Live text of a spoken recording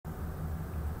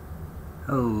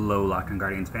Hello, Locked On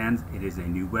Guardians fans. It is a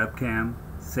new webcam,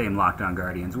 same Locked On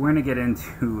Guardians. We're going to get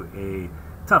into a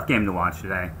tough game to watch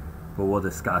today, but we'll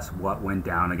discuss what went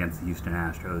down against the Houston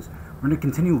Astros. We're going to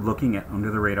continue looking at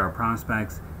under-the-radar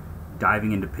prospects,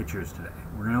 diving into pitchers today.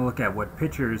 We're going to look at what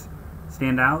pitchers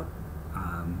stand out,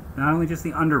 not only just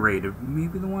the underrated,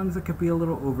 maybe the ones that could be a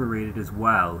little overrated as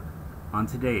well, on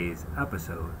today's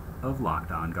episode of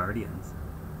Locked On Guardians.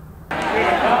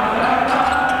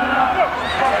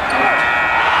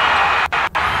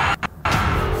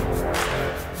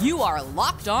 You are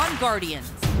Locked On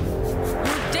Guardians,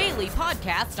 your daily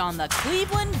podcast on the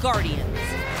Cleveland Guardians,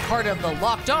 part of the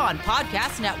Locked On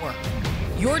Podcast Network,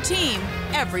 your team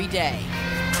every day.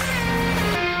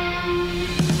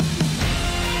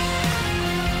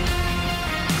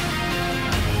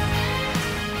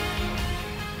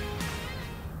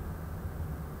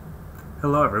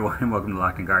 Hello everyone and welcome to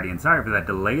Locked On Guardians. Sorry for that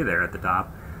delay there at the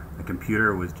top. The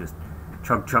computer was just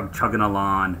chugging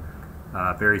along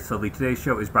very slowly. Today's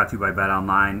show is brought to you by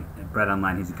BetOnline.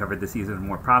 BetOnline has you covered this season with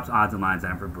more props, odds, and lines than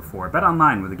ever before.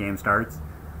 BetOnline, where the game starts.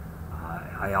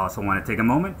 I also want to take a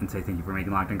moment and say thank you for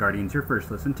making Locked On Guardians your first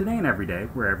listen today and every day,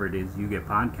 wherever it is you get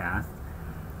podcasts.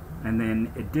 And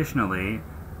then additionally,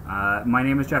 my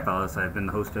name is Jeff Ellis. I've been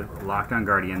the host of Locked On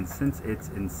Guardians since its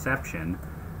inception.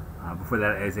 Before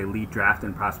that, as a lead draft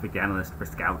and prospect analyst for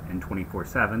Scout and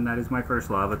 24/7. That is my first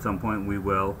love. At some point, we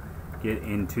will get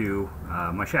into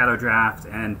my shadow draft,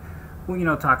 and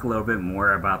we'll, talk a little bit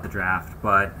more about the draft.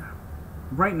 But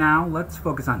right now, let's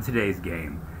focus on today's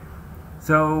game.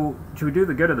 So, should we do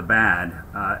the good or the bad?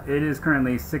 It is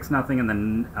currently 6-0 in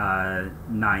the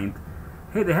ninth.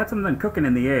 Hey, they had something cooking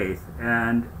in the eighth,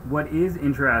 and what is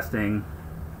interesting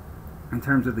in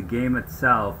terms of the game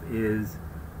itself is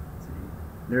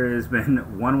there has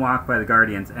been one walk by the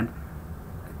Guardians, and,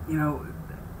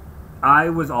 I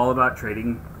was all about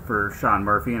trading for Sean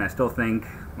Murphy, and I still think,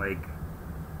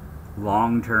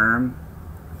 long term,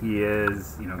 he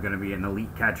is, going to be an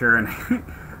elite catcher, and,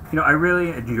 I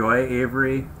really enjoy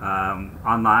Avery.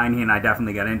 Online, he and I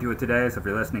definitely got into it today, so if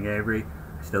you're listening, Avery,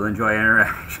 I still enjoy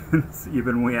interactions,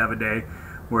 even when we have a day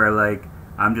where,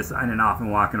 I'm just signing off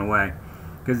and walking away.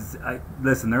 Because,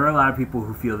 listen, there are a lot of people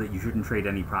who feel that you shouldn't trade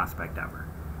any prospect ever.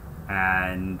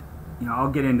 And,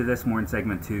 I'll get into this more in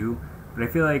segment 2, but I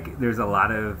feel like there's a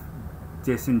lot of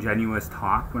disingenuous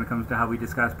talk when it comes to how we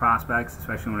discuss prospects,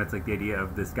 especially when it's the idea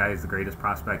of this guy is the greatest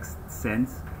prospect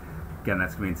since. Again,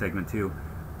 that's going to be in segment 2.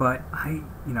 But I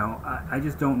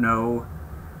just don't know,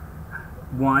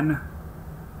 one,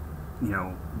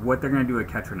 what they're going to do at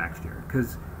catcher next year.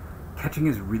 Because catching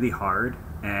is really hard,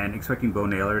 and expecting Bo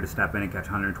Naylor to step in and catch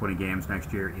 120 games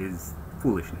next year is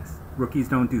foolishness. Rookies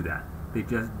don't do that. They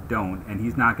just don't, and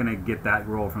he's not going to get that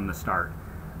role from the start.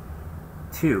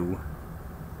 2,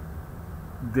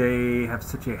 they have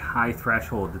such a high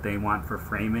threshold that they want for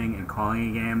framing and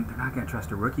calling a game. They're not going to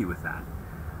trust a rookie with that.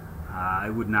 I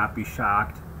would not be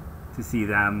shocked to see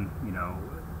them,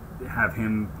 have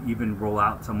him even roll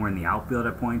out somewhere in the outfield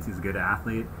at points. He's a good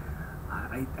athlete.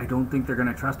 I don't think they're going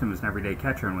to trust him as an everyday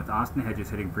catcher, and with Austin Hedges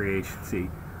hitting free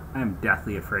agency, I am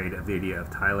deathly afraid of the idea of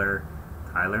Tyler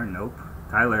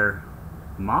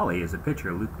Mahle is a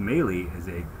pitcher. Luke Mahle is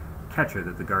a catcher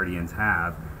that the Guardians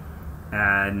have.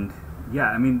 And,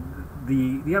 yeah,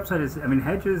 the upside is,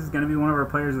 Hedges is going to be one of our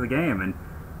players of the game. And,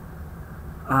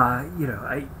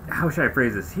 how should I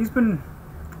phrase this? He's been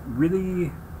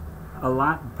really a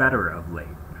lot better of late.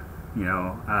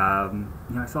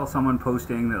 I saw someone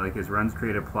posting that, his runs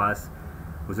created plus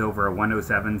was over a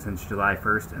 107 since July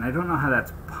 1st. And I don't know how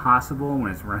that's possible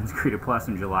when his runs created plus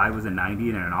in July was a 90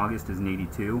 and in August is an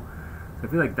 82. I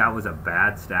feel like that was a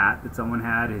bad stat that someone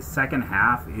had. His second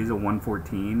half is a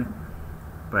 114,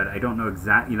 but I don't know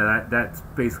exactly, that's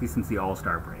basically since the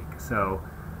All-Star break. So,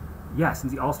 yeah,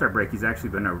 since the All-Star break, he's actually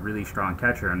been a really strong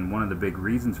catcher, and one of the big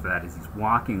reasons for that is he's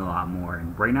walking a lot more,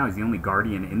 and right now he's the only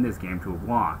Guardian in this game to have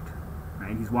walked,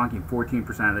 right? He's walking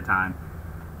 14% of the time.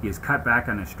 He has cut back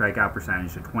on his strikeout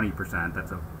percentage to 20%.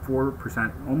 That's a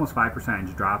 4%, almost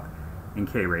 5% drop in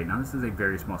K rate. Now, this is a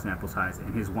very small sample size,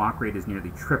 and his walk rate is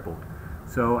nearly tripled.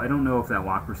 So I don't know if that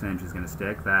walk percentage is going to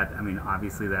stick.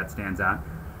 Obviously that stands out.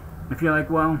 If you're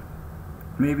well,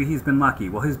 maybe he's been lucky.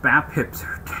 Well, his BAPIPs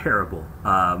are terrible.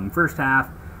 First half,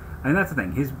 and that's the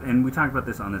thing. And we talked about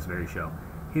this on this very show.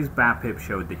 His BAPIP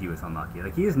showed that he was unlucky.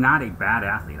 He is not a bad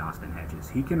athlete, Austin Hedges.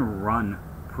 He can run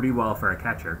pretty well for a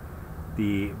catcher.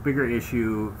 The bigger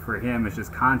issue for him is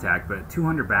just contact, but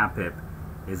 200 BAPIP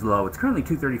is low. It's currently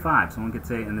 235. Someone could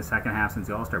say in the second half since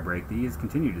the All-Star break that he has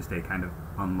continued to stay kind of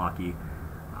unlucky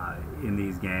in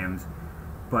these games.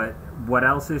 But what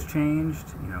else has changed?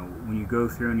 When you go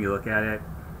through and you look at it,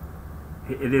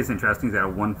 it is interesting. He's got a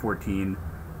 114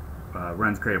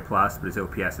 runs created plus, but his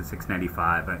OPS is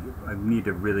 695. I need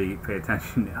to really pay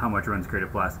attention to how much runs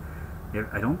created plus.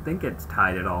 I don't think it's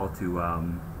tied at all to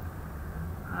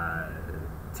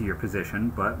your position,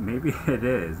 but maybe it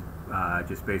is,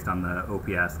 just based on the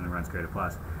OPS and the runs created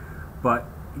plus. But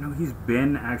he's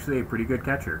been actually a pretty good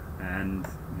catcher, and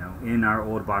in our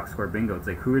old box score bingo, it's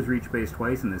like, who has reached base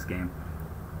twice in this game?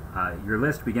 Your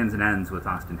list begins and ends with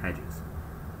Austin Hedges.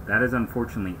 That is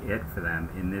unfortunately it for them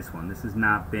in this one. This has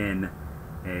not been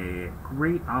a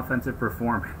great offensive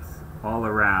performance all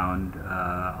around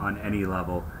on any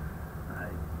level.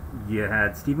 You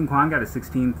had Stephen Kwan got his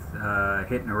 16th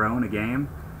hit in a row in a game.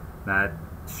 That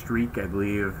streak, I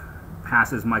believe,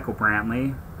 passes Michael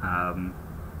Brantley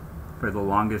for the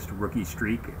longest rookie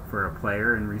streak for a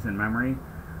player in recent memory.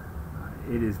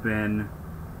 It has been,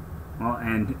 well,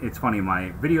 and it's funny,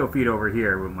 my video feed over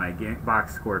here with my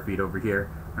box score feed over here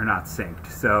are not synced,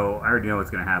 so I already know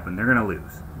what's going to happen. They're going to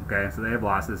lose, okay? So they have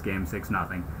lost this game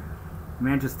 6-0.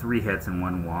 Man, just 3 hits and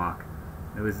 1 walk.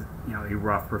 It was, a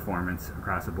rough performance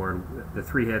across the board. The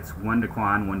 3 hits, 1 to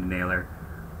Kwan, 1 to Naylor,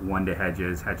 1 to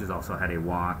Hedges. Hedges also had a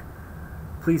walk.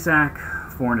 Plesac,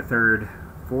 4 1/3,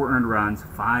 4 earned runs,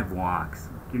 5 walks.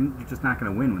 You're just not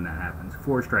going to win when that happens.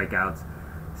 4 strikeouts,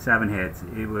 7 hits.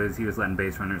 He was letting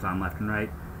base runners on left and right.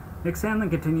 Nick Sandlin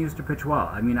continues to pitch well.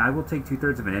 I mean, I will take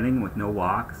 2/3 of an inning with no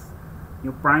walks.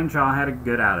 Brian Shaw had a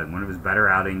good outing, one of his better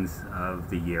outings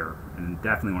of the year, and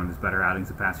definitely one of his better outings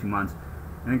the past few months.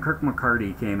 And then Kirk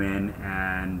McCarty came in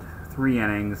and 3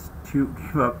 innings, 2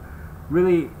 gave up.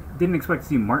 Really didn't expect to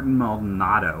see Martin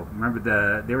Maldonado.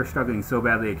 Remember, they were struggling so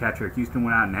badly at catcher. Houston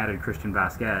went out and added Christian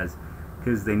Vasquez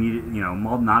because they needed,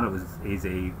 Maldonado is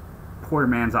a poor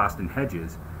man's Austin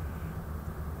Hedges.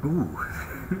 Ooh.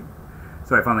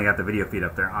 So I finally got the video feed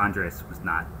up there. Andres was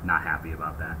not happy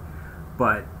about that.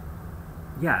 But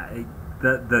yeah,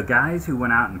 the guys who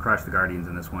went out and crushed the Guardians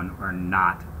in this one are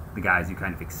not the guys you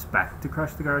kind of expect to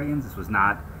crush the Guardians. This was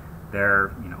not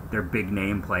their big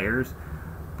name players.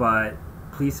 But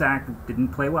Plesac didn't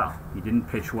play well. He didn't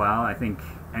pitch well. I think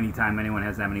anytime anyone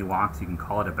has that many walks, you can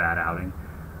call it a bad outing,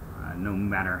 no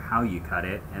matter how you cut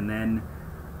it. And then,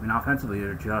 offensively,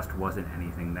 there just wasn't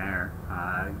anything there.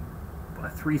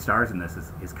 3 stars in this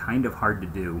is kind of hard to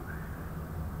do.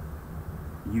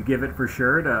 You give it for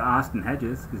sure to Austin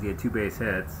Hedges because he had 2 base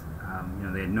hits.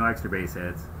 They had no extra base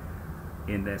hits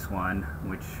in this one,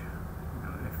 which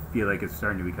I feel like it's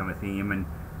starting to become a theme. And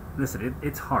listen,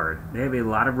 it's hard. They have a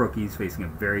lot of rookies facing a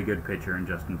very good pitcher in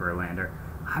Justin Verlander.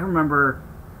 I remember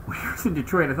when he was in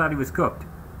Detroit, I thought he was cooked.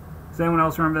 Does anyone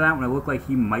else remember that, when it looked like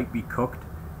he might be cooked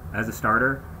as a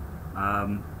starter?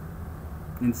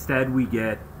 Instead, we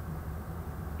get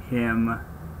him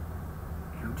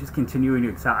just continuing to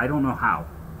excel. I don't know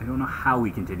how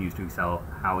he continues to excel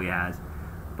how he has,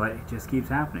 but it just keeps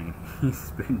happening.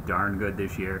 He's been darn good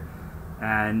this year.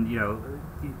 And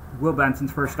Will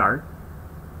Benson's first start,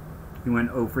 he went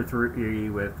 0 for 3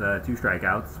 with 2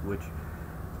 strikeouts, which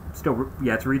still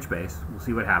yet to reach base. We'll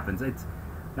see what happens. I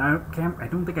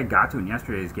don't think I got to in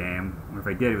yesterday's game, or if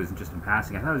I did, it was just in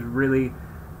passing. I thought it was really,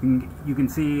 you can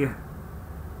see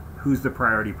who's the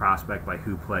priority prospect by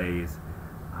who plays.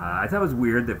 I thought it was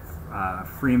weird that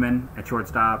Freeman at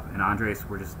shortstop and Andres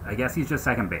were just, I guess he's just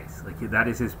second base. Like, that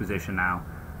is his position now,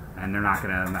 and they're not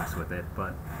going to mess with it.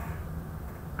 But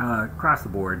across the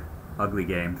board, ugly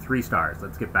game. 3 stars.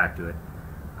 Let's get back to it.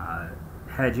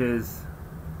 Hedges,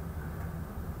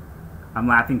 I'm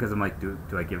laughing because I'm like, do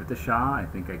I give it to Shaw? I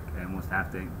think I almost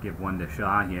have to give one to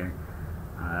Shaw here.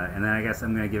 And then I guess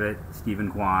I'm going to give it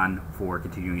Stephen Kwan for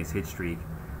continuing his hit streak.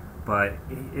 But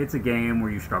it's a game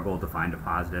where you struggle to find a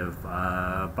positive.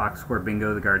 Box score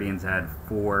bingo, the Guardians had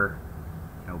 4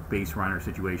 base runner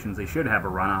situations. They should have a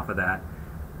run off of that.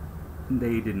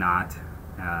 They did not.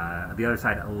 The other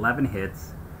side, 11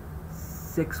 hits,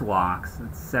 6 walks,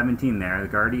 that's 17 there. The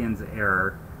Guardians'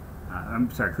 error, I'm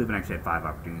sorry, Cleveland actually had 5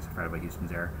 opportunities. I forgot about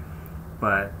Houston's error.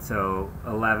 But so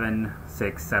 11,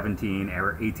 6, 17,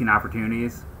 error, 18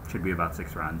 opportunities, should be about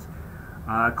 6 runs.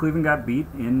 Cleveland got beat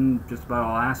in just about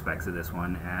all aspects of this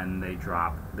one, and they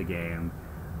dropped the game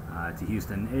to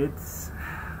Houston.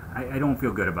 I don't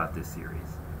feel good about this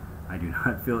series. I do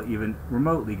not feel even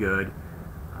remotely good.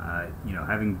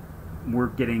 We're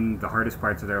getting the hardest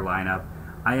parts of their lineup.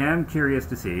 I am curious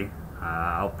to see.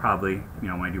 I'll probably,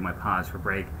 when I do my pause for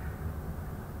break,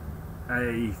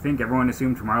 I think everyone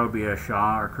assumed tomorrow would be a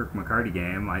Shaw or Kirk McCarty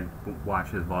game. I'd watch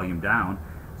his volume down.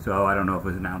 So I don't know if it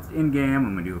was announced in-game.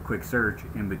 I'm going to do a quick search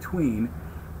in between.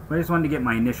 But I just wanted to get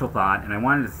my initial thought, and I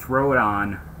wanted to throw it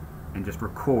on and just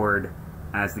record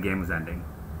as the game was ending.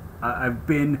 I've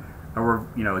been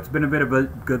it's been a bit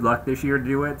of good luck this year to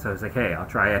do it. So I was like, hey, I'll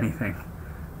try anything.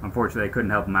 Unfortunately, I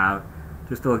couldn't help him out.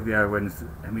 Just to look at the other ones,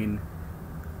 I mean,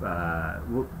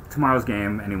 tomorrow's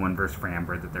game, anyone versus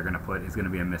Framber that they're going to put is going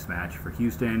to be a mismatch for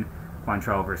Houston. Kwan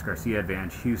versus Garcia,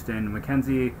 advantage Houston.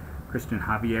 McKenzie, Christian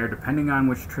Javier, depending on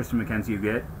which Tristan McKenzie you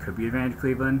get, could be advantage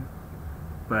Cleveland.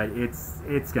 But it's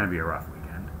going to be a rough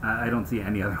weekend. I don't see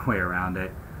any other way around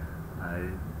it. I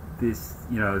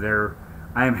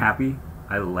am happy.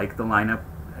 I like the lineup.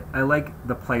 I like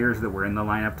the players that were in the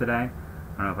lineup today.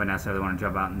 I don't know if I necessarily want to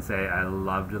jump out and say I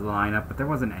loved the lineup, but there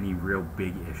wasn't any real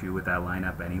big issue with that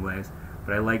lineup anyways.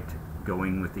 But I liked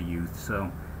going with the youth.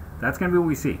 So that's going to be what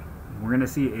we see. We're going to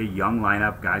see a young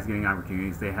lineup, guys getting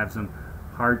opportunities. They have some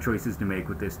hard choices to make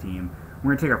with this team.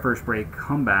 We're going to take our first break,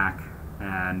 come back,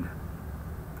 and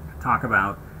talk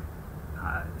about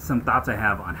some thoughts I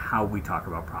have on how we talk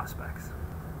about prospects.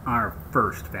 Our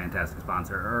first fantastic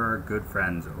sponsor are our good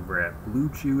friends over at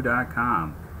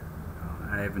BlueChew.com.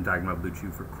 I have been talking about Blue Chew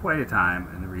for quite a time,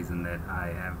 and the reason that I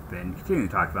have been continuing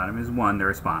to talk about them is, one,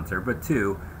 they're a sponsor, but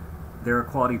two, they're a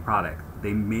quality product.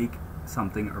 They make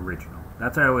something original.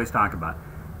 That's what I always talk about.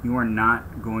 You are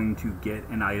not going to get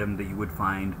an item that you would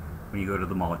find when you go to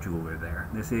the mall jeweler there.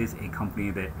 This is a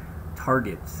company that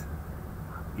targets,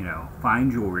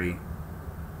 fine jewelry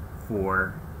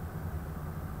for,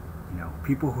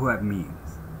 people who have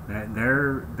means.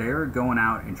 They're going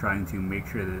out and trying to make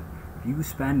sure that if you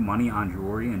spend money on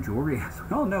jewelry, and jewelry, as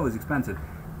we all know, is expensive,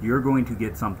 you're going to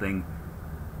get something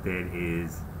that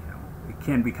is, it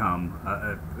can become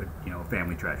a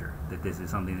family treasure. That this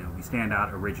is something that will stand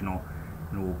out, original,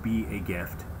 and will be a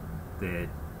gift that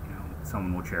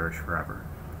someone will cherish forever.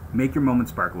 Make your moment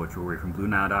sparkle with jewelry from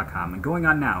BlueNile.com, and going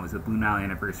on now is the Blue Nile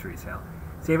Anniversary Sale.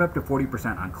 Save up to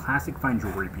 40% on classic fine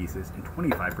jewelry pieces and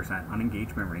 25% on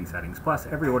engagement ring settings. Plus,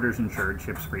 every order is insured,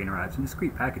 ships free, and arrives in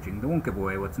discreet packaging that won't give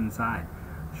away what's inside.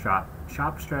 Shop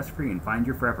stress-free and find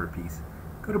your forever piece.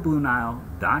 Go to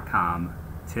BlueNile.com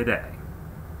today.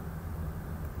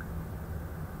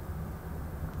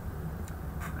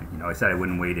 I said I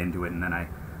wouldn't wade into it, and then I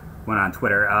went on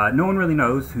Twitter. No one really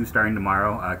knows who's starting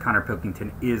tomorrow. Connor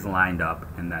Pilkington is lined up,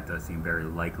 and that does seem very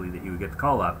likely that he would get the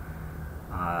call up.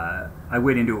 I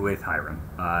wade into it with Hiram,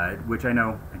 which I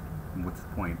know, what's the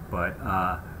point, but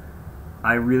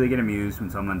I really get amused when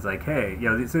someone's like, hey,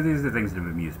 so these are the things that have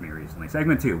amused me recently.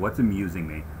 Segment 2, what's amusing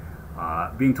me?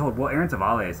 Being told, well, Aaron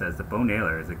Savale says that Bo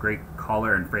Naylor is a great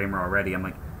caller and framer already. I'm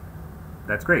like,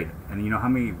 that's great. And you know how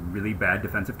many really bad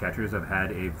defensive catchers have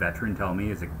had a veteran tell me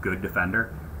is a good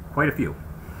defender? Quite a few.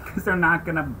 Because they're not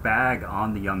going to bag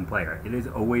on the young player. It is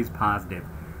always positive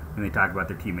when they talk about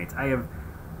their teammates.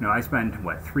 I spent,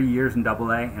 3 years in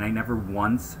AA, and I never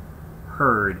once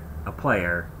heard a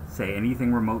player say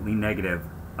anything remotely negative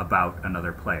about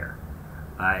another player.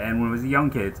 And when it was the young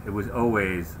kids, it was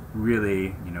always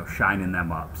really, shining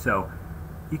them up. So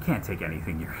you can't take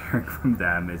anything you're hearing from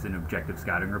them as an objective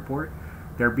scouting report.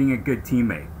 They're being a good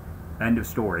teammate. End of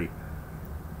story.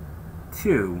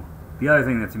 2, the other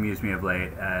thing that's amused me of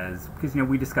late is, because,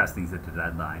 we discuss things at the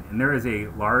deadline, and there is a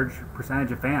large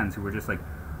percentage of fans who were just like,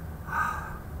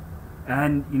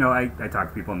 and, I talk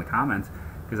to people in the comments,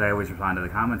 because I always respond to the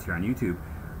comments here on YouTube,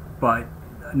 but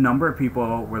a number of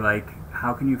people were like,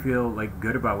 how can you feel,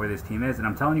 good about where this team is? And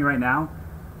I'm telling you right now,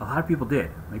 a lot of people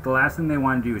did. The last thing they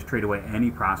wanted to do was trade away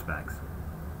any prospects.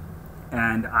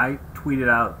 And I tweeted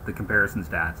out the comparison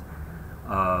stats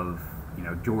of,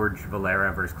 George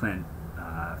Valera versus Clint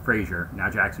Frazier, now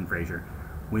Jackson Frazier,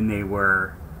 when they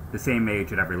were the same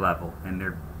age at every level, and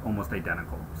they're almost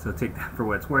identical. So take that for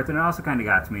what it's worth. And it also kind of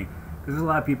got to me, because there's a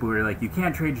lot of people who are like, you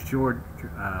can't trade George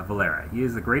Valera. He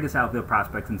is the greatest outfield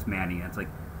prospect since Manny. And it's like,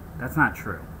 that's not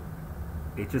true.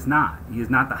 It's just not. He is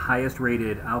not the highest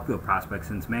rated outfield prospect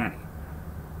since Manny.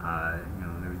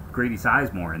 There's Grady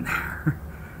Sizemore in there.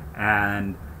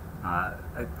 And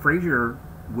Frazier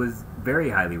was very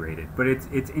highly rated. But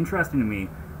it's interesting to me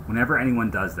whenever anyone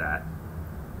does that.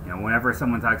 Whenever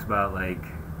someone talks about,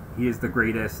 he is the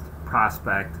greatest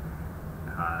prospect,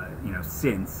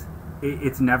 since,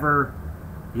 it's never,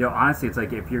 honestly, it's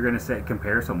like if you're going to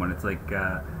compare someone, it's like,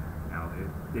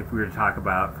 if we were to talk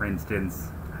about, for instance,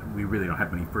 we really don't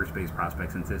have many first base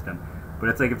prospects in the system, but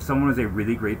it's like if someone was a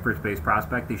really great first base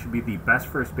prospect, they should be the best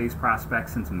first base prospect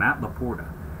since Matt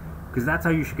Laporta. Because that's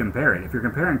how you should compare it. If you're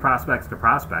comparing prospects to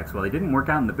prospects, well, they didn't work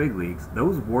out in the big leagues.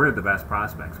 Those were the best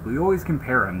prospects. We always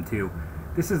compare them to,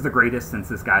 this is the greatest since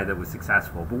this guy that was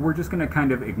successful. But we're just going to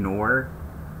kind of ignore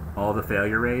all the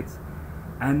failure rates.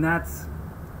 And that's,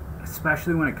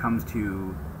 especially when it comes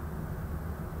to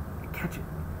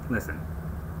listen,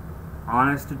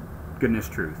 honest to goodness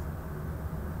truth.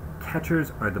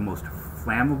 catchers are the most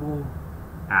flammable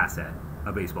asset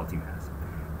a baseball team has.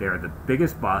 They are the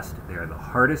biggest bust. They are the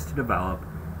hardest to develop.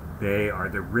 They are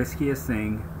the riskiest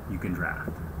thing you can draft.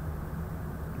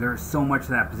 There's so much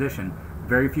to that position.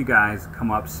 Very few guys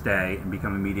come up, stay, and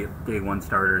become immediate day one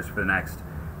starters for the next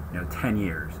 10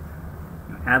 years.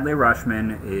 Adley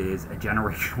Rutschman is a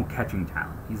generational catching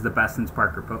talent. He's the best since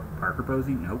Parker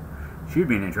Posey? Nope. She'd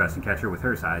be an interesting catcher with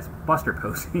her size. Buster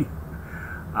Posey.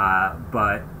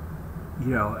 But,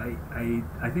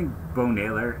 I think Bo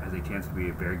Naylor has a chance to be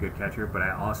a very good catcher, but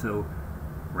I also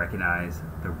recognize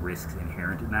the risks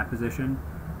inherent in that position.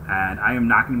 And I am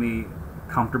not going to be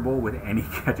comfortable with any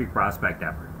catching prospect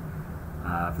ever.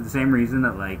 For the same reason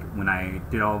that, like, when I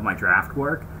did all of my draft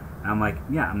work, I'm like,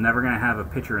 yeah, I'm never going to have a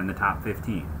pitcher in the top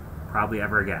 15. Probably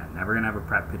ever again. Never going to have a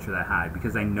prep pitcher that high,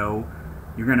 because I know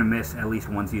you're going to miss at least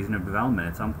one season of development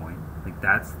at some point. Like,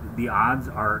 the odds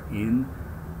are in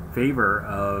favor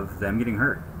of them getting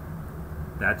hurt.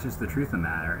 That's just the truth of the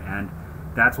matter. And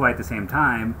that's why at the same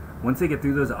time, once they get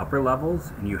through those upper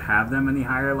levels and you have them in the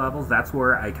higher levels, that's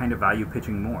where I kind of value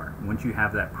pitching more. Once you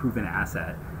have that proven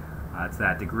asset to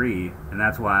that degree, and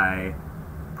that's why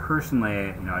personally,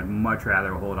 I'd much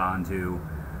rather hold on to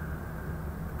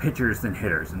pitchers than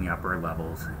hitters in the upper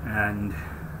levels. And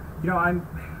I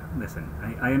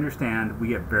understand we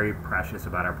get very precious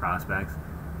about our prospects,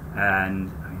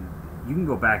 and you can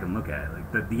go back and look at it.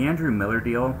 Like the Andrew Miller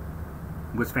deal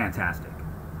was fantastic,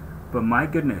 but my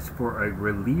goodness, for a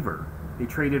reliever, they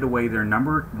traded away their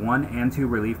number 1 and 2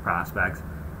 relief prospects.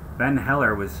 Ben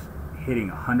Heller was hitting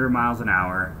 100 miles an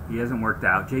hour. He hasn't worked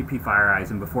out. JP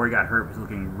Fireeisen, before he got hurt, was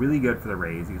looking really good for the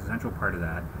Rays. He was a central part of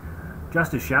that.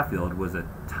 Justice Sheffield was a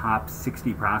top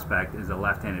 60 prospect as a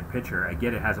left-handed pitcher. I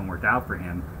get it hasn't worked out for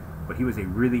him, but he was a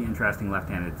really interesting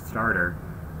left-handed starter.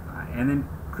 And then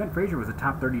Clint Frazier was a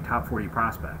top 30, top 40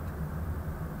 prospect.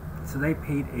 So they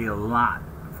paid a lot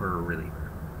for a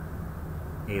reliever.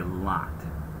 A lot.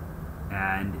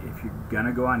 And if you're going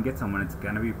to go out and get someone, it's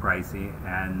going to be pricey,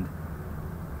 and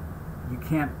you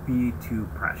can't be too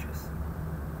precious.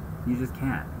 You just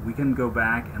can't. We can go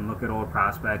back and look at old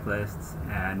prospect lists,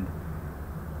 and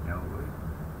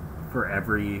for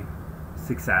every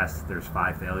success, there's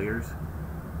 5 failures.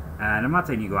 And I'm not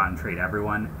saying you go out and trade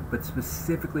everyone, but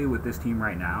specifically with this team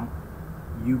right now,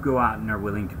 you go out and are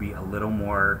willing to be a little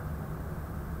more.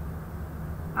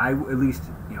 I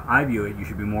view it. You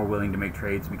should be more willing to make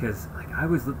trades, because I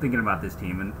was thinking about this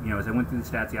team, and as I went through the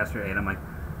stats yesterday, and I'm like,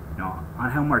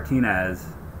 Angel Martinez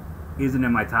isn't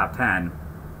in my top 10,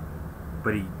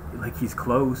 but he's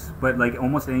close. But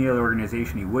almost any other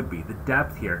organization, he would be. The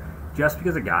depth here, just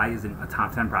because a guy isn't a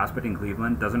top 10 prospect in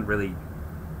Cleveland, don't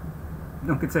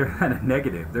consider that a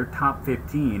negative. They're top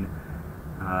 15.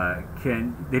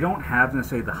 They don't have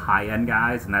necessarily the high end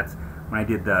guys, and that's when I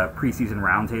did the preseason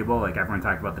roundtable. Everyone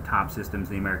talked about the top systems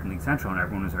in the American League Central, and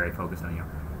everyone was very focused on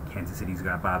Kansas City's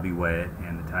got Bobby Witt,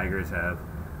 and the Tigers have.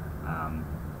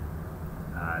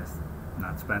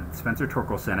 Not Spencer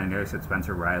Torkelson, I nearly said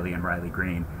Spencer Riley and Riley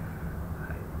Green,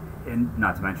 and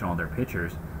not to mention all their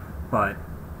pitchers. But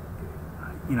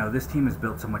this team has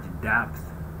built so much depth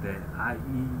that I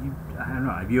don't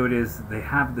know. I view it as they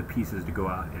have the pieces to go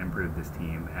out and improve this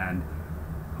team. And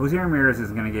Jose Ramirez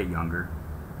is going to get younger.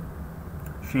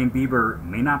 Shane Bieber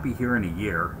may not be here in a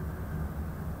year.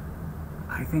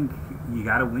 I think you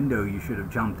got a window you should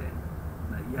have jumped in.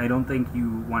 I don't think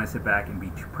you want to sit back and be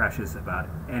too precious about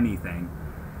anything.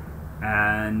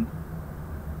 And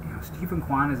Stephen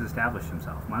Kwan has established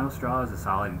himself. Miles Straw is a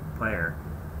solid player.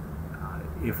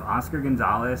 If Oscar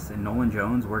Gonzalez and Nolan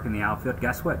Jones work in the outfield,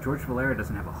 guess what? George Valera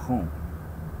doesn't have a home.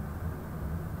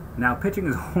 Now, pitching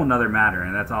is a whole nother matter,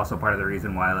 and that's also part of the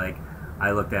reason why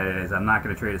I looked at it as I'm not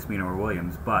going to trade Espino or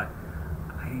Williams, but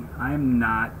I'm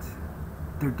not.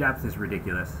 Their depth is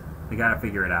ridiculous. They got to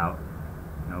figure it out.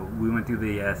 We went through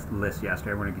the list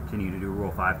yesterday. We're going to continue to do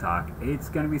Rule 5 talk. It's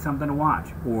going to be something to watch,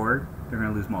 or they're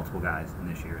going to lose multiple guys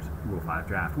in this year's Rule 5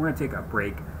 draft. We're going to take a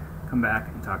break, come back,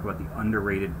 and talk about the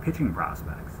underrated pitching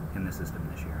prospects in the system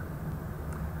this year.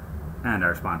 And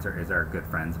our sponsor is our good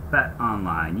friends Bet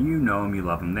Online. You know them, you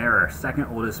love them. They're our second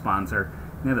oldest sponsor.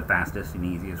 They're the fastest and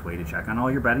easiest way to check on all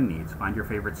your betting needs. Find your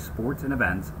favorite sports and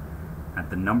events at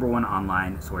the #1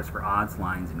 online source for odds,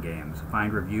 lines, and games.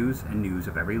 Find reviews and news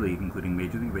of every league, including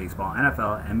Major League Baseball,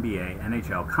 NFL, NBA,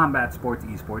 NHL, combat sports,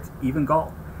 esports, even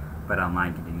golf.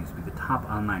 BetOnline continues to be the top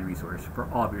online resource for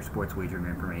all of your sports wagering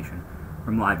information.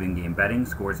 From live in-game betting,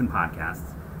 scores, and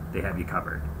podcasts, they have you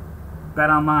covered.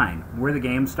 BetOnline, where the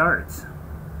game starts.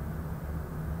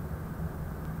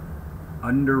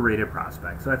 Underrated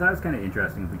prospects. So I thought it was kind of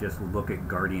interesting if we just look at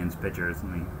Guardians pitchers.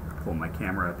 Let me pull my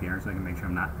camera up here so I can make sure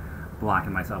I'm not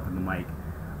blocking myself with the mic.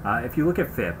 If you look at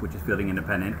FIP, which is fielding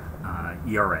independent,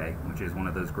 ERA, which is one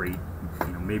of those great,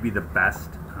 maybe the best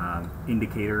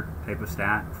indicator type of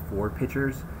stat for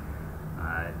pitchers,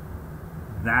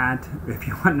 that, if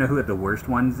you want to know who the worst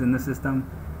ones in the system,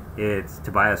 it's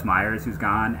Tobias Myers, who's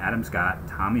gone, Adam Scott,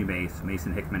 Tommy Mace,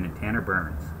 Mason Hickman, and Tanner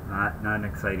Burns. Not an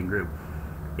exciting group.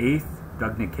 8th,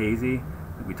 Doug Nikhazy.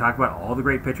 We talked about all the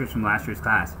great pitchers from last year's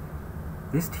class.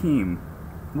 This team,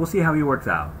 we'll see how he works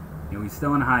out. He's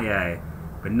still in high A,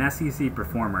 but an SEC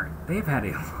performer, they've had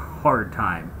a hard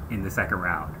time in the second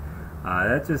round.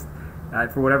 That's just,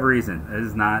 for whatever reason, it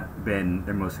has not been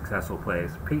their most successful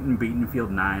plays. Peyton Beatonfield,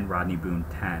 9, Rodney Boone,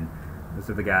 10. Those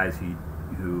are the guys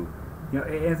who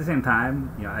at the same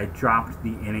time, I dropped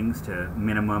the innings to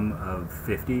minimum of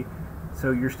 50.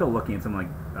 So you're still looking at something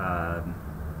like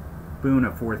Boone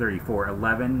at 434,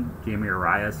 11, Jamie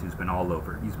Arias, who's been all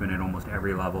over. He's been at almost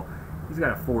every level. He's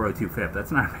got a 402 FIP.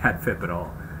 That's not a bad FIP at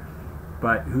all.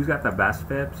 But who's got the best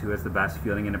FIPs? Who has the best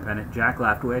fielding independent? Jack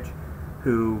Leftwich,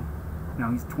 who,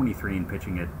 he's 23 and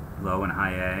pitching at low and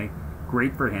high A.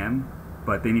 Great for him,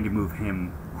 but they need to move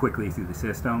him quickly through the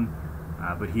system.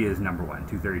 But he is number 1,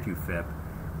 232 FIP.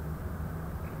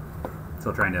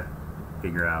 Still trying to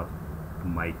figure out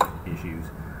mic issues.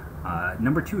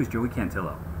 Number 2 is Joey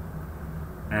Cantillo.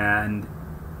 And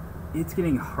it's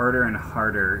getting harder and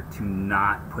harder to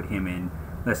not put him in.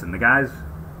 Listen, the guys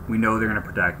we know they're going to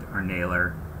protect are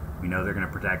Naylor. We know they're going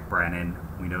to protect Brennan.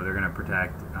 We know they're going to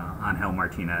protect Angel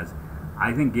Martinez.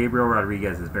 I think Gabriel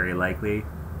Rodriguez is very likely.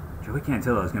 Joey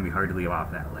Cantillo is going to be hard to leave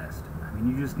off that list. I mean,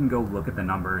 you just can go look at the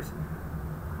numbers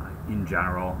in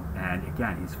general. And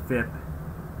again, his FIP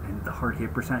and the hard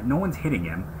hit percent. No one's hitting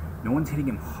him. No one's hitting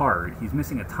him hard. He's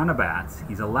missing a ton of bats.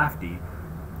 He's a lefty.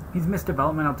 He's missed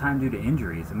developmental time due to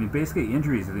injuries. I mean, basically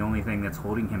injuries are the only thing that's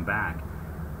holding him back.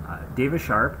 Davis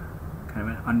Sharpe, kind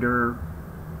of an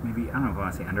maybe, I don't know if I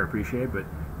want to say underappreciated, but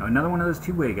another one of those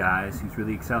two-way guys who's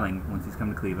really excelling once he's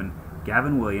come to Cleveland.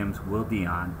 Gavin Williams, Will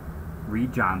Dion,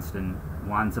 Reed Johnston,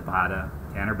 Juan Zapata,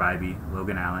 Tanner Bibee,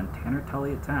 Logan Allen, Tanner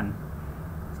Tully at 10.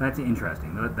 So that's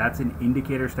interesting. That's an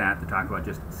indicator stat to talk about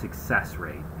just success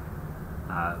rate.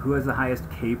 Who has the highest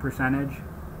K percentage?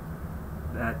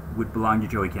 That would belong to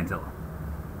Joey Cantillo.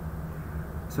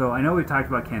 So I know we've talked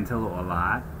about Cantillo a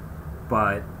lot,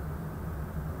 but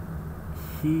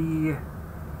he's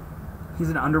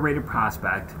an underrated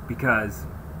prospect because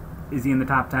is he in the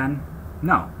top 10?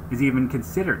 No. Is he even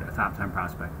considered a top 10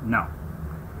 prospect? No.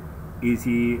 Is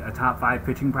he a top 5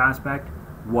 pitching prospect?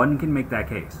 One can make that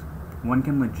case. One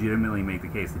can legitimately make the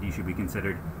case that he should be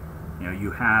considered.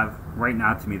 You have right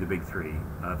now to me the big three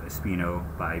of Espino,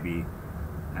 Bibee,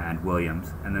 and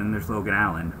Williams, and then there's Logan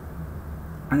Allen,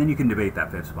 and then you can debate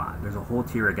that 5th spot. There's a whole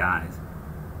tier of guys.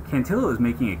 Cantillo is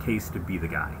making a case to be the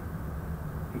guy.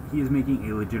 He is making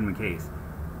a legitimate case.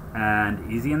 And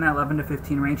is he in that 11 to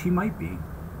 15 range? He might be.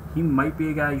 He might be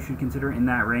a guy you should consider in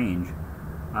that range.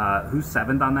 Who's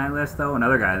 7th on that list, though?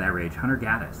 Another guy in that range, Hunter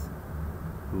Gaddis,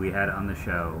 who we had on the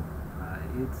show.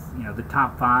 It's, the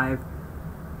top 5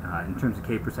 in terms of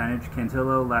K percentage: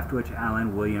 Cantillo, Leftwich,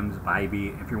 Allen, Williams,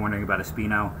 Bibee. If you're wondering about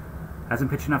Espino,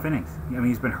 hasn't pitched enough innings. I mean,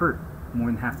 he's been hurt more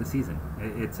than half the season.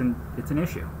 It's an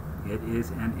issue. It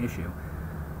is an issue.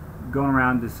 Going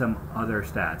around to some other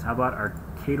stats. How about our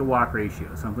K to walk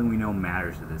ratio? Something we know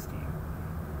matters to this team.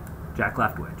 Jack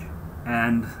Leftwich.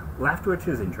 And Leftwich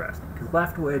is interesting because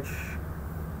Leftwich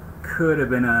could have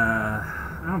been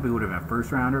I don't know if he would have been a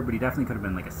first rounder, but he definitely could have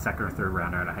been like a second or third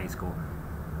rounder out of high school.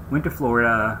 Went to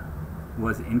Florida,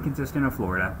 was inconsistent at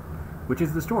Florida, which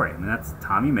is the story. I mean, that's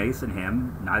Tommy Mace and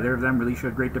him. Neither of them really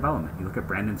showed great development. You look at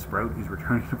Brandon Sprout, who's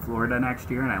returning to Florida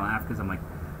next year, and I laugh because I'm like,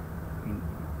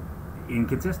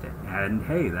 inconsistent. And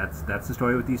hey, that's the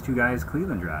story with these two guys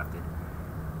Cleveland drafted.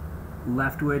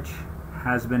 Leftwich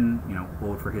has been,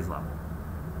 old for his level,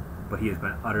 but he has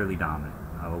been utterly dominant.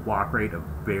 A walk rate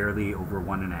of barely over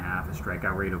 1.5, a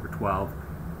strikeout rate over 12.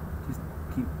 Just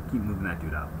keep moving that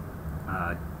dude up.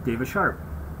 Davis Sharpe,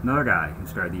 another guy who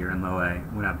started the year in low A,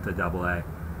 went up to double A.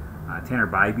 Tanner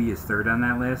Bibee is 3rd on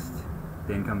that list.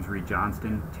 Then comes Reed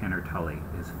Johnston. Tanner Tully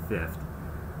is 5th.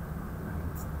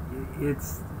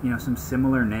 It's some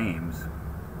similar names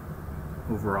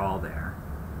overall there.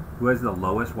 Who has the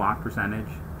lowest walk percentage?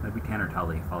 That'd be Tanner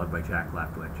Tully, followed by Jack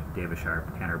Leftwich, Davis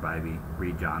Sharpe, Tanner Bibee,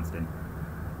 Reed Johnston.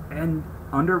 And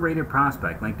underrated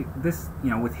prospect. Like this,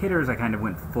 with hitters I kind of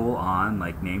went full on,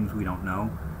 like names we don't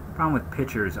know. Problem with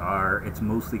pitchers it's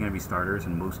mostly going to be starters,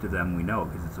 and most of them we know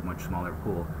because it's a much smaller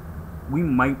pool. We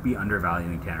might be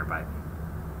undervaluing Tanner Bibee.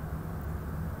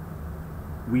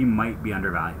 We might be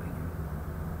undervaluing him.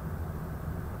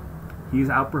 He's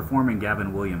outperforming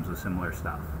Gavin Williams with similar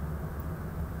stuff.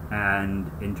 And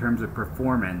in terms of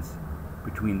performance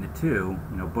between the two,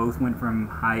 both went from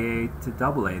high A to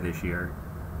double A this year.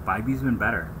 Bibee's been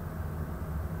better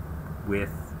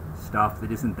with stuff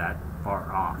that isn't that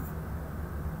far off.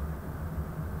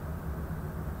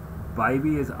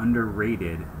 Bibee is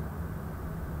underrated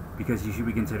because he should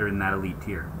be considered in that elite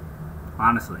tier.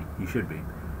 Honestly, he should be.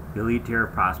 The elite tier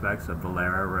of prospects of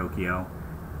Valera, Rocchio,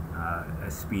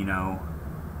 Espino,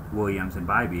 Williams, and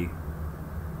Bibee.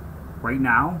 Right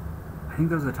now, I think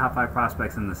those are the top 5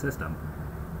 prospects in the system.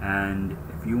 And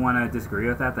if you want to disagree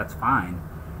with that, that's fine.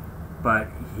 But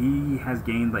he has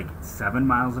gained like 7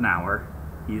 miles an hour.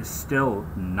 He is still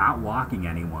not walking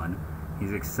anyone.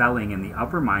 He's excelling in the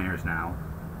upper minors now.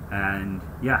 And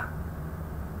yeah,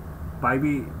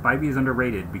 Bibee is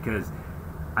underrated because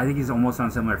I think he's almost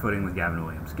on similar footing with Gavin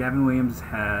Williams. Gavin Williams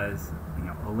has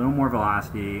a little more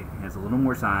velocity, he has a little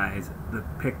more size. The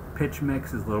pitch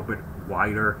mix is a little bit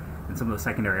wider, and some of the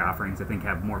secondary offerings I think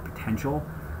have more potential.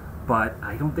 But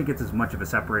I don't think it's as much of a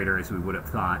separator as we would have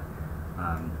thought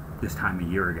this time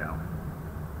a year ago.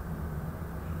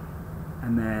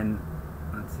 And then,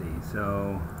 let's see,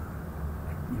 so,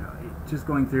 just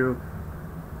going through,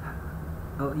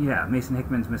 Mason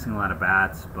Hickman's missing a lot of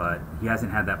bats, but he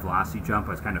hasn't had that velocity jump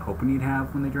I was kind of hoping he'd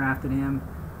have when they drafted him.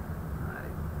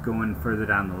 Going further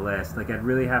down the list, I'd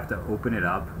really have to open it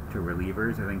up to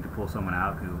relievers, I think, to pull someone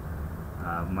out who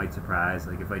might surprise.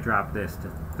 If I drop this to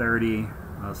 30,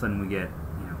 all of a sudden we get,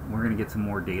 we're going to get some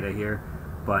more data here,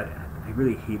 but I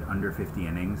really hate under 50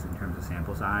 innings in terms of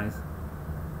sample size.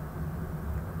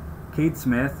 Cade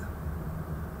Smith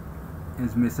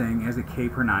is missing, has a K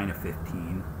per 9 of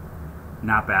 15.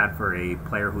 Not bad for a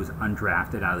player who's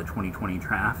undrafted out of the 2020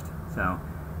 draft. So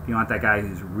if you want that guy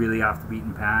who's really off the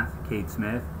beaten path, Cade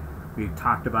Smith. We've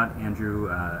talked about Andrew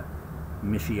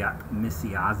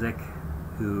Misiazik,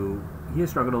 who he has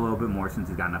struggled a little bit more since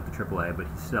he's gotten up to AAA, but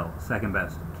he's still second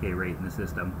best K rate in the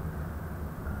system.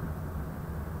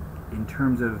 In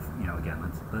terms of, again,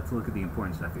 let's look at the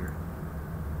important stuff here.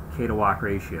 K to walk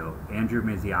ratio, Andrew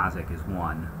Misiazik is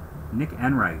 1. Nic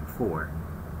Enright, 4.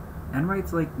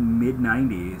 Enright's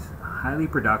mid-90s, highly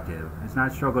productive. Has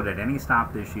not struggled at any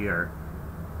stop this year.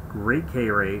 Great K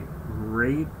rate,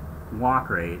 great walk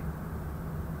rate.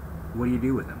 What do you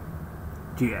do with him?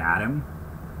 Do you add him?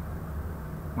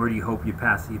 Or do you hope he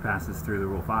passes through the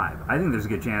Rule 5? I think there's a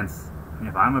good chance,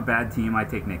 if I'm a bad team, I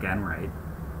take Nic Enright.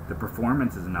 The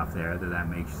performance is enough there that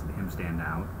makes him stand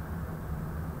out.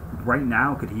 Right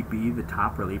now, could he be the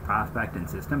top relief prospect in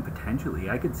system? Potentially.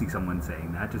 I could see someone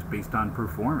saying that just based on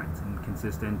performance and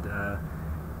consistent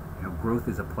growth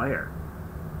as a player.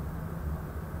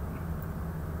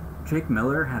 Jake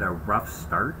Miller had a rough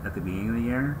start at the beginning of the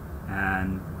year,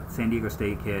 and San Diego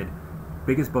State kid,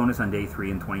 biggest bonus on day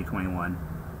 3 in 2021.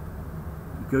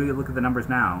 Go look at the numbers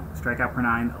now. Strikeout per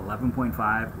 9,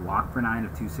 11.5. Walk per 9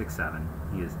 of 267.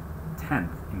 He is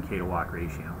 10th in K to walk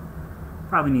ratio.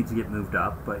 Probably needs to get moved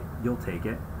up, but you'll take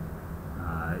it.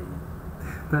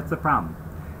 That's the problem.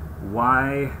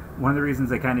 Why? One of the reasons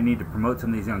they kind of need to promote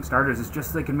some of these young starters is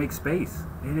just so they can make space.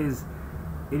 It is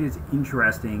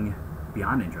interesting,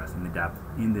 beyond interesting, the depth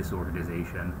in this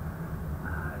organization.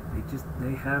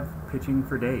 They have pitching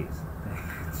for days.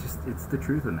 It's the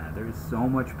truth in that. There is so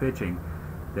much pitching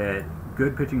that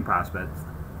good pitching prospects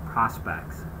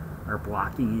are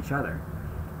blocking each other.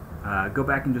 Go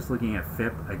back and just looking at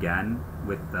FIP again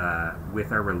with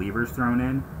our relievers thrown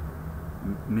in.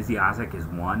 Misiazik is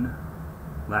 1,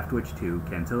 Leftwich 2,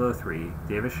 Cantillo 3,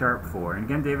 Davis Sharpe 4, and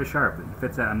again Davis Sharpe, he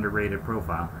fits that underrated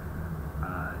profile.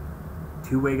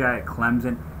 Two-way guy at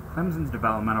Clemson. Clemson's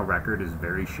developmental record is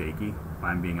very shaky, if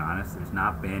I'm being honest. There's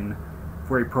not been,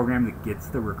 for a program that gets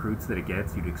the recruits that it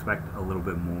gets, you'd expect a little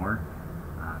bit more.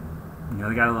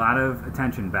 They got a lot of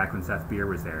attention back when Seth Beer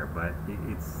was there, but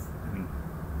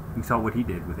we saw what he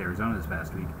did with Arizona this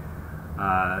past week.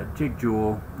 Jake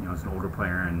Jewell, is an older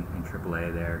player in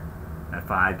AAA there at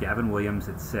 5. Gavin Williams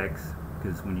at 6,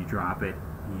 because when you drop it,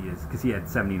 because he had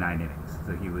 79 innings,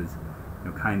 so he was,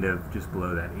 kind of just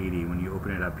below that 80. When you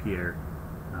open it up here,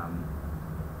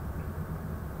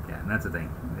 and that's the thing.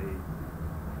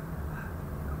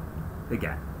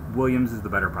 Again, Williams is the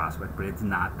better prospect, but it's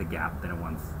not the gap that it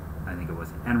once, I think it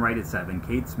was. Enright at 7,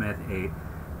 Cade Smith 8,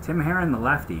 Tim Herron, the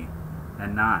lefty,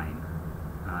 at 9,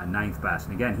 9th best.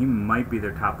 And again, he might be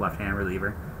their top left-hand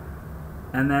reliever.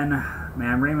 And then,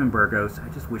 man, Raymond Burgos, I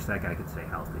just wish that guy could stay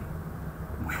healthy.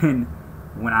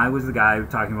 When I was the guy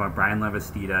talking about Brian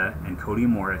Levestida and Cody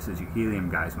Morris as your helium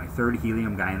guys, my third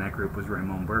helium guy in that group was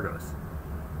Raymond Burgos.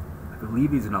 I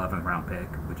believe he's an 11th round pick,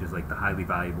 which is the highly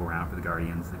valuable round for the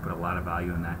Guardians. They put a lot of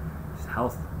value in that. Just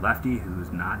health, lefty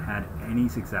who's not had any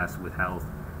success with health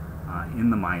in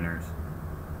the minors.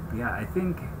 But yeah, I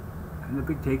think the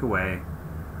big takeaway,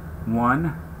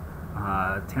 one,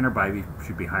 Tanner Bibee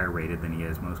should be higher rated than he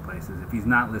is most places. If he's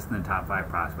not listed in the top 5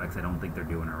 prospects, I don't think they're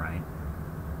doing it right.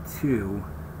 2,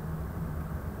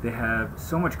 they have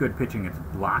so much good pitching, it's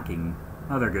blocking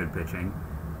other good pitching.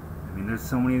 I mean, there's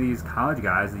so many of these college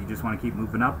guys that you just want to keep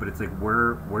moving up, but it's like,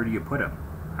 where do you put them?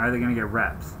 How are they going to get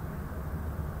reps?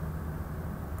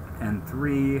 And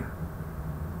 3,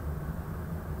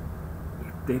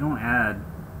 if they don't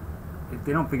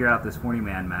figure out this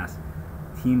 40-man mess,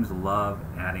 teams love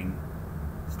adding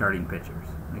starting pitchers.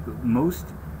 Like, most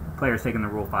players taking the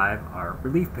Rule 5 are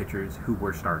relief pitchers who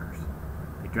were starters.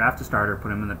 They draft a starter,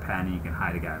 put him in the pen, and you can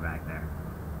hide a guy back there.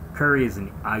 Curry is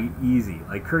easy.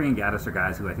 Like, Curry and Gaddis are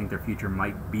guys who I think their future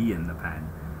might be in the pen.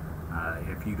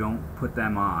 If you don't put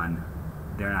them on,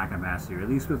 they're not going to pass through. At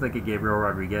least with like a Gabriel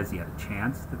Rodriguez, you had a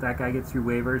chance that guy gets through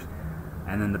waivers.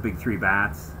 And then the big 3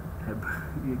 bats,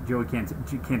 Joey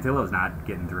Cantillo's not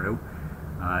getting through.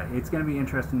 It's going to be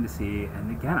interesting to see.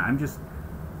 And again,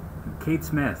 Cade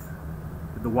Smith,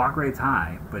 the walk rate's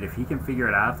high, but if he can figure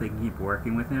it out, if they can keep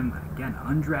working with him, again,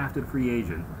 undrafted free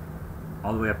agent,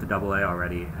 all the way up to AA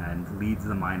already, and leads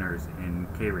the minors in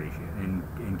K ratio,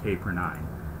 in K per 9.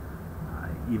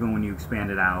 Even when you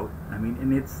expand it out, I mean,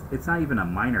 and it's not even a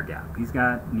minor gap. He's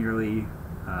got nearly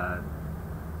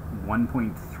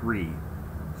 1.3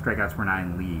 strikeouts per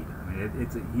 9 lead. I mean,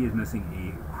 he is missing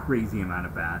a crazy amount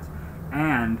of bats,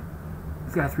 and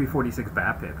he's got a 346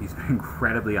 BAT PIP. He's been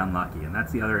incredibly unlucky, and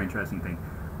that's the other interesting thing.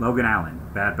 Logan Allen,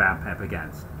 bad BAT PIP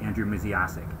against. Andrew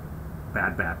Miziasic,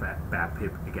 bad BAT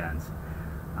PIP against.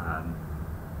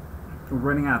 We're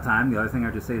running out of time. The other thing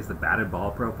I'll just say is the batted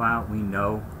ball profile. We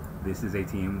know this is a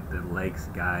team that likes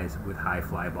guys with high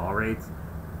fly ball rates.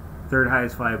 3rd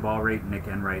highest fly ball rate, Nic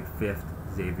Enright. 5th,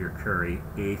 Xavier Curry.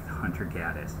 8th, Hunter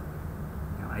Gaddis.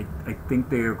 I think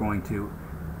they are going to...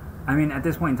 I mean, at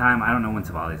this point in time, I don't know when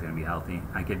Savali is going to be healthy.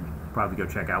 I could probably go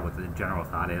check out what the general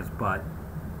thought is, but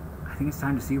I think it's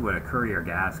time to see what a Curry or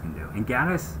Gaddis can do. And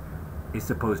Gaddis is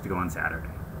supposed to go on Saturday.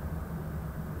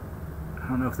 I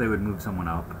don't know if they would move someone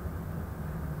up.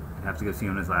 I'd have to go see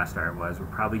when his last start was. We're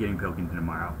probably getting Pilkington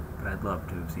tomorrow, but I'd love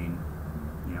to have seen,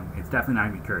 it's definitely not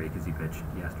going to be Curry because he pitched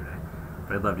yesterday,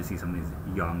 but I'd love to see some of these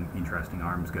young, interesting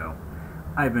arms go.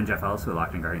 I've been Jeff Ellis with the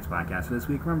Locked On Guardians podcast for this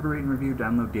week. Remember to rate and review,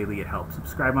 download daily, it helps.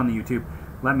 Subscribe on the YouTube.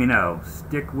 Let me know.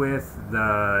 Stick with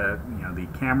the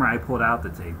camera I pulled out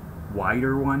that's a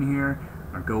wider one here,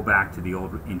 or go back to the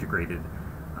old integrated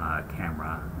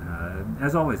camera.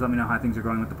 As always, let me know how things are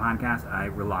going with the podcast. I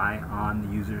rely on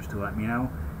the users to let me know.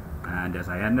 And as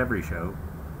I end every show,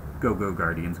 go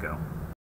Guardians, go.